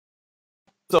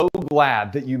so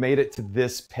glad that you made it to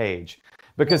this page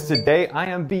because today I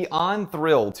am beyond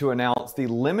thrilled to announce the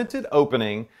limited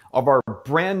opening of our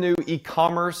brand new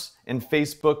e-commerce and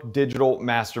Facebook digital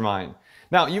mastermind.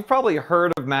 Now, you've probably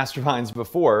heard of masterminds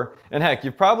before, and heck,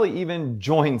 you've probably even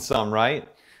joined some, right?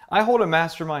 I hold a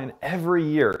mastermind every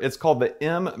year. It's called the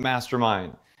M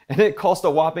Mastermind, and it costs a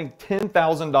whopping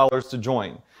 $10,000 to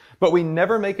join. But we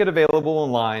never make it available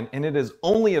online, and it is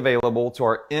only available to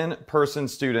our in-person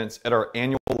students at our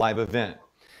annual live event.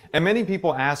 And many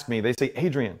people ask me, they say,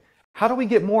 Adrian, how do we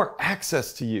get more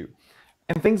access to you?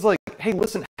 And things like, hey,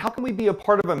 listen, how can we be a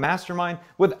part of a mastermind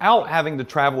without having to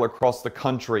travel across the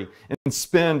country and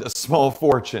spend a small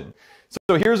fortune?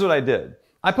 So here's what I did.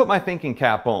 I put my thinking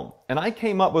cap on, and I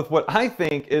came up with what I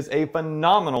think is a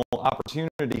phenomenal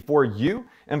opportunity for you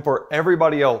and for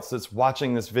everybody else that's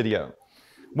watching this video.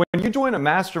 When you join a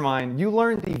mastermind, you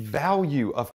learn the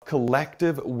value of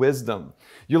collective wisdom.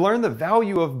 You learn the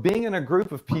value of being in a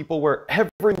group of people where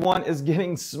everyone is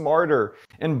getting smarter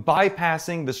and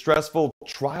bypassing the stressful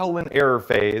trial and error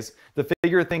phase to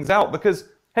figure things out because,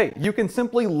 hey, you can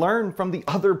simply learn from the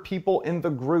other people in the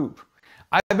group.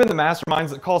 I've been to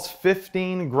masterminds that cost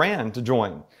 15 grand to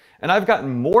join, and I've gotten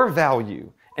more value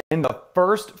in the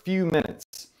first few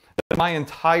minutes than my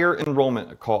entire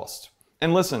enrollment cost.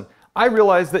 And listen, I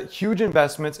realize that huge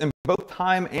investments in both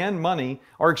time and money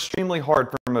are extremely hard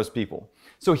for most people.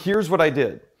 So here's what I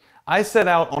did. I set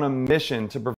out on a mission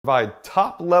to provide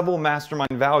top-level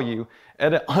mastermind value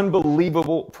at an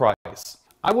unbelievable price.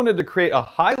 I wanted to create a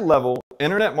high-level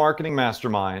internet marketing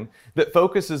mastermind that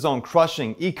focuses on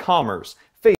crushing e-commerce,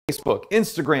 Facebook,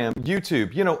 Instagram,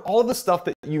 YouTube, all the stuff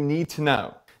that you need to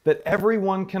know that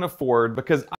everyone can afford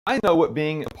because I know what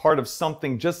being a part of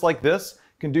something just like this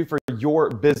can do for your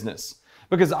business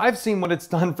because I've seen what it's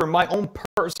done for my own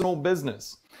personal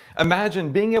business.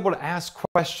 Imagine being able to ask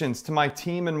questions to my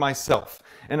team and myself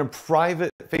in a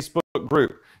private Facebook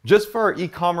group just for our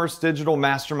e-commerce digital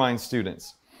mastermind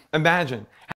students. Imagine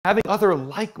having other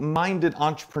like-minded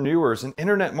entrepreneurs and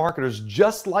internet marketers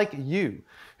just like you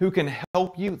who can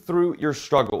help you through your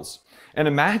struggles. And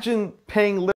imagine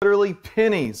paying literally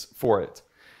pennies for it.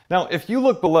 Now, if you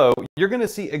look below, you're going to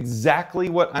see exactly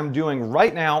what I'm doing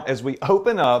right now as we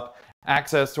open up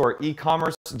access to our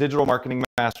e-commerce digital marketing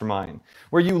mastermind,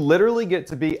 where you literally get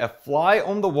to be a fly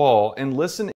on the wall and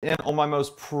listen in on my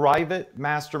most private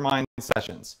mastermind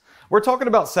sessions. We're talking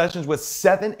about sessions with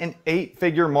 7- and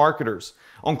 8-figure marketers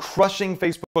on crushing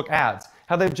Facebook ads,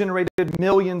 how they've generated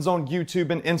millions on YouTube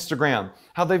and Instagram,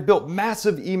 how they've built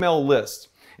massive email lists,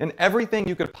 and everything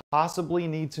you could possibly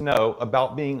need to know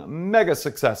about being mega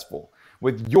successful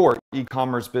with your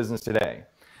e-commerce business today.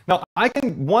 Now, I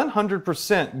can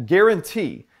 100%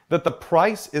 guarantee that the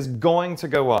price is going to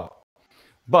go up,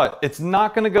 but it's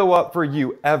not going to go up for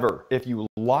you ever if you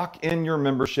lock in your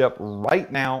membership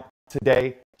right now,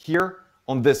 today, here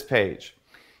on this page.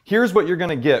 Here's what you're going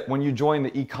to get when you join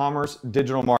the e-commerce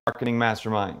digital marketing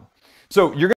mastermind.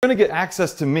 So you're going to get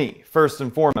access to me first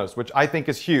and foremost, which I think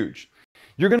is huge.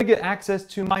 You're going to get access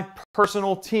to my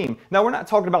personal team. Now, we're not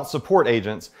talking about support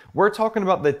agents. We're talking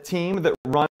about the team that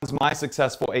runs my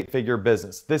successful 8-figure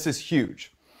business. This is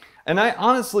huge. And I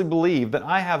honestly believe that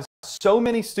I have so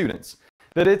many students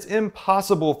that it's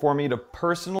impossible for me to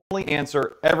personally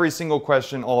answer every single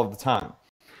question all of the time.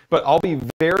 But I'll be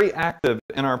very active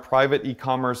in our private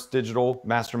e-commerce digital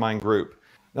mastermind group.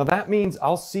 Now, that means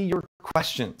I'll see your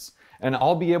questions and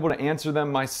I'll be able to answer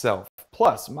them myself.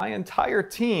 Plus, my entire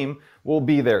team will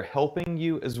be there helping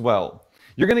you as well.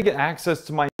 You're going to get access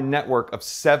to my network of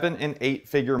 7- and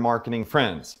 8-figure marketing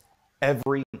friends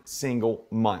every single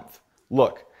month.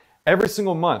 Look, every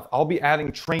single month, I'll be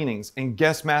adding trainings and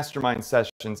guest mastermind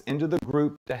sessions into the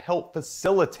group to help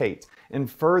facilitate and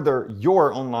further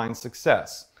your online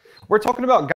success. We're talking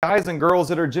about guys and girls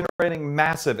that are generating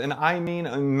massive, and I mean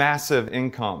a massive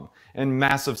income and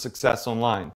massive success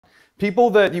online.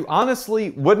 People that you honestly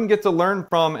wouldn't get to learn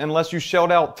from unless you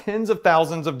shelled out tens of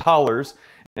thousands of dollars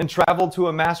and traveled to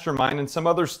a mastermind in some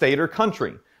other state or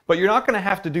country. But you're not going to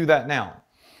have to do that now.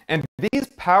 And these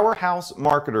powerhouse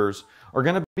marketers are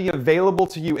going to be available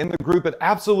to you in the group at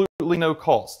absolutely no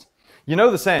cost. You know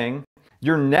the saying,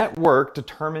 your network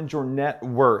determines your net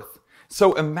worth.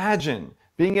 So imagine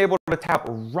being able to tap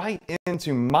right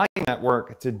into my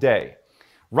network today.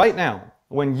 Right now,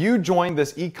 when you join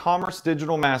this e-commerce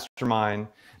digital mastermind,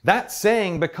 that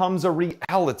saying becomes a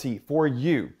reality for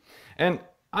you. And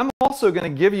I'm also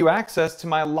going to give you access to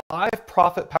my live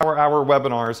Profit Power Hour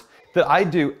webinars that I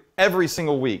do every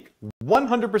single week.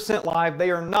 100% live,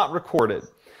 they are not recorded.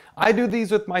 I do these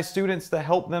with my students to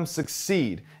help them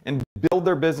succeed and build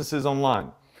their businesses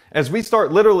online. as we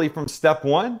start literally from step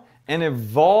one and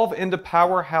evolve into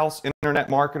powerhouse internet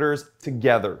marketers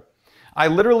together. I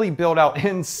literally build out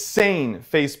insane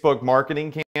Facebook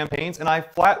marketing campaigns, and I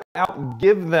flat out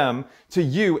give them to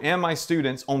you and my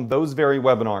students on those very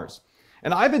webinars.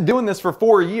 And I've been doing this for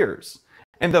 4 years,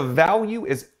 and the value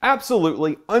is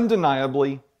absolutely,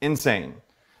 undeniably insane.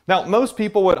 Now, most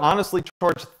people would honestly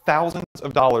charge thousands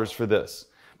of dollars for this,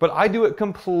 but I do it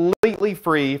completely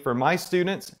free for my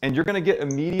students, and you're going to get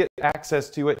immediate access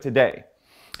to it today.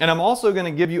 And I'm also going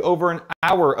to give you over an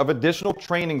hour of additional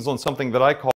trainings on something that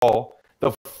I call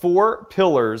the 4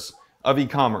 pillars of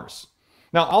e-commerce.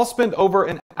 Now, I'll spend over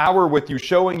an hour with you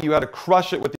showing you how to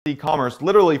crush it with e-commerce,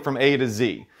 literally from A to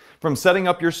Z. From setting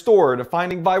up your store, to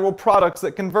finding viral products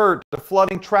that convert, to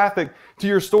flooding traffic to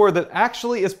your store that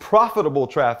actually is profitable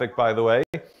traffic, by the way,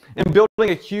 and building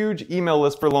a huge email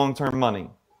list for long-term money.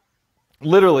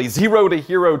 Literally zero to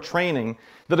hero training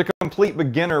that a complete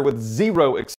beginner with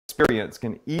zero experience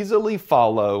can easily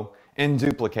follow and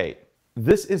duplicate.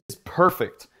 This is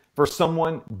perfect for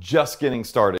someone just getting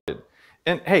started.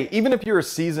 And hey, even if you're a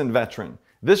seasoned veteran,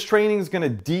 this training is going to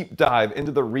deep dive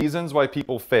into the reasons why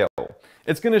people fail.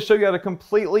 It's going to show you how to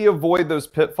completely avoid those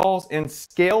pitfalls and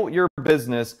scale your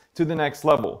business to the next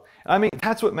level. I mean,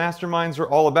 that's what masterminds are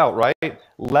all about, right?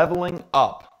 Leveling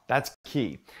up. That's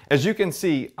key. As you can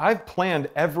see, I've planned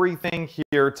everything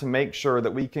here to make sure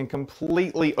that we can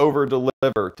completely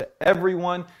over-deliver to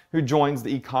everyone who joins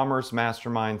the e-commerce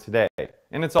mastermind today.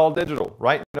 And it's all digital,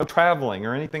 right? No traveling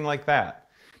or anything like that.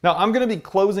 Now, I'm going to be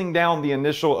closing down the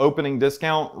initial opening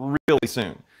discount really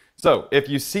soon. So if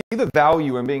you see the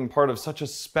value in being part of such a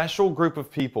special group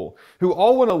of people who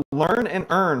all want to learn and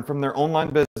earn from their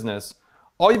online business,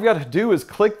 all you've got to do is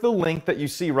click the link that you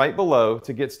see right below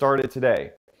to get started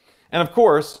today. And of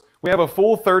course, we have a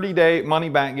full 30-day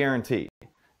money-back guarantee.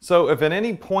 So if at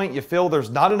any point you feel there's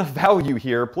not enough value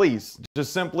here, please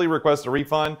just simply request a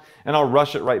refund and I'll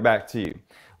rush it right back to you.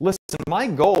 Listen, my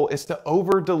goal is to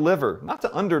over-deliver, not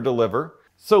to under-deliver.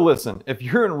 So listen, if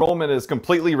your enrollment is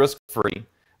completely risk-free,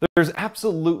 there's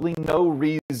absolutely no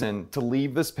reason to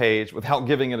leave this page without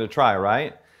giving it a try,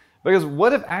 right? Because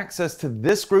what if access to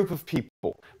this group of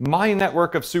people, my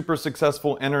network of super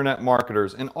successful internet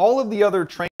marketers, and all of the other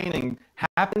training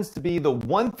happens to be the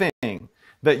one thing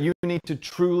that you need to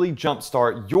truly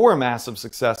jumpstart your massive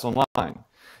success online?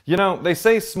 You know, they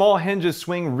say small hinges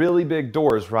swing really big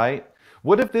doors, right?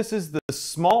 What if this is the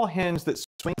small hinge that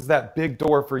swings that big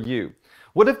door for you?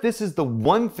 What if this is the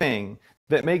one thing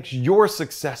that makes your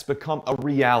success become a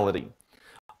reality?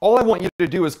 All I want you to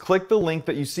do is click the link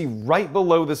that you see right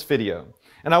below this video.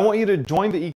 And I want you to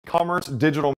join the E-Commerce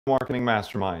Digital Marketing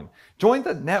Mastermind. Join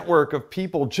the network of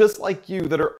people just like you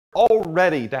that are all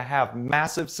ready to have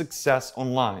massive success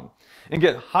online and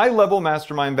get high-level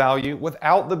mastermind value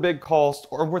without the big cost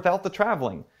or without the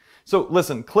traveling. So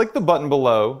listen, click the button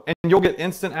below and you'll get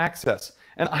instant access.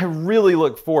 And I really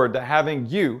look forward to having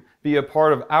you be a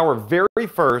part of our very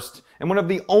first and one of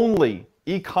the only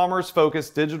e-commerce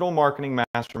focused digital marketing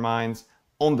masterminds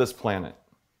on this planet.